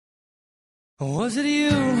Was it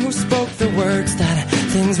you who spoke the words that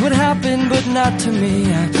things would happen but not to me?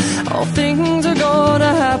 All things are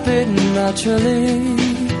gonna happen naturally.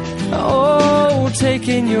 Oh,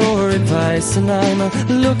 taking your advice, and I'm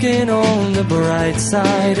looking on the bright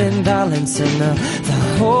side and balancing the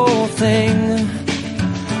whole thing.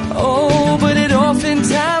 Oh, but it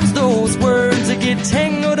oftentimes those words get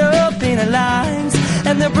tangled up in lines,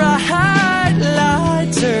 and the bright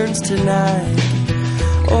light turns to night.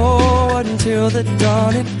 Oh, until the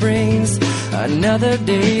dawn it brings another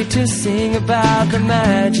day to sing about the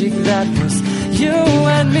magic that was you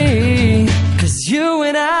and me. 'Cause you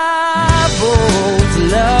and I both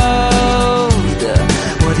loved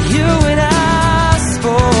what you and I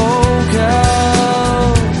spoke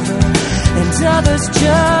of, and others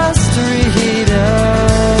just read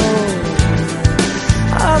of.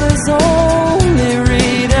 Others only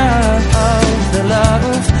read of the love,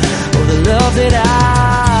 oh, the love that I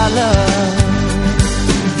love.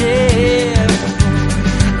 Yeah,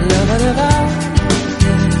 love.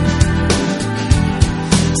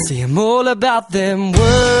 See, I'm all about them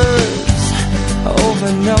words,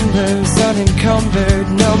 over numbers, unencumbered,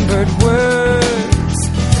 numbered words.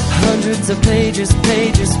 Hundreds of pages,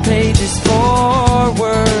 for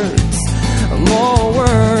words. More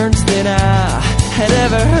words than I had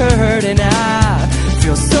ever heard, and I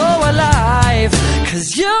feel so alive. 'Cause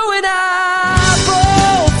you and I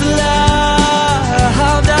both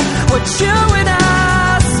loved what you and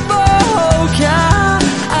I spoke of,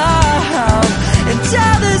 and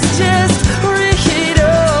others just read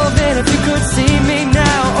of. And if you could see me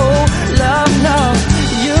now, oh, love,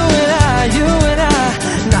 you and I,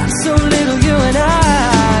 not so little you and I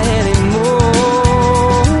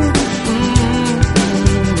anymore.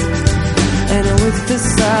 And with the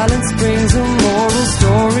silence brings a moral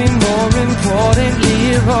story, more importantly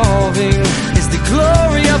evolving is the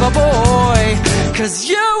glory of a boy. 'Cause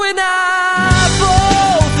you and I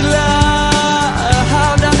both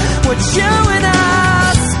loved what you and I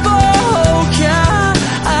spoke of,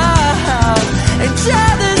 and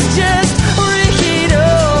others just read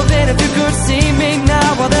of. And if you could see me now,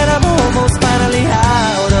 well then I'm almost finally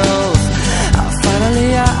out of,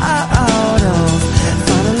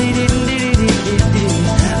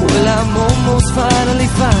 well I'm almost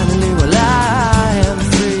finally, well I am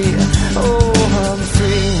free. Oh, I'm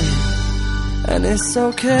free. And it's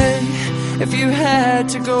okay if you had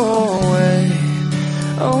to go away.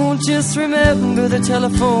 Oh, just remember the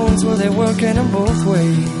telephones, well, they're working in both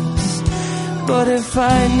ways. But if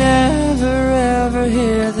I never ever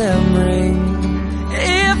hear them ring,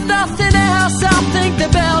 if nothing else, I'll think the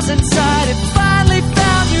bells inside it finally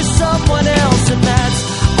found you someone else, and that's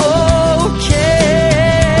okay.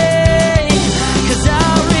 'Cause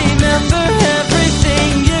I'll remember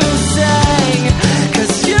everything you sang.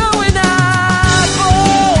 'Cause you and I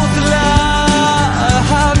both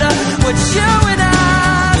loved what you and I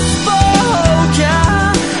spoke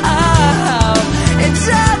of, and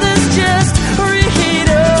others just read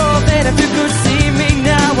of. And if you could see me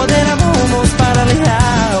now, well then I'm almost finally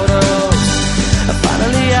out of,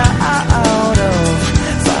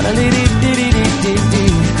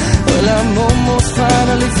 well I'm almost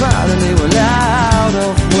finally, well out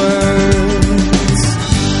of words.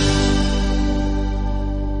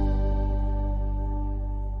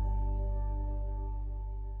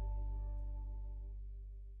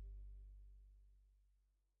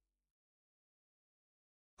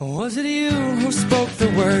 Was it you who spoke the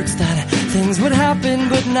words that things would happen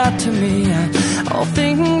but not to me? All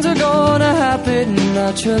things are gonna happen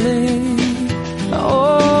naturally.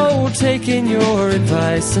 Oh, taking your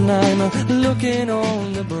advice, and I'm looking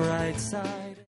on the bright side.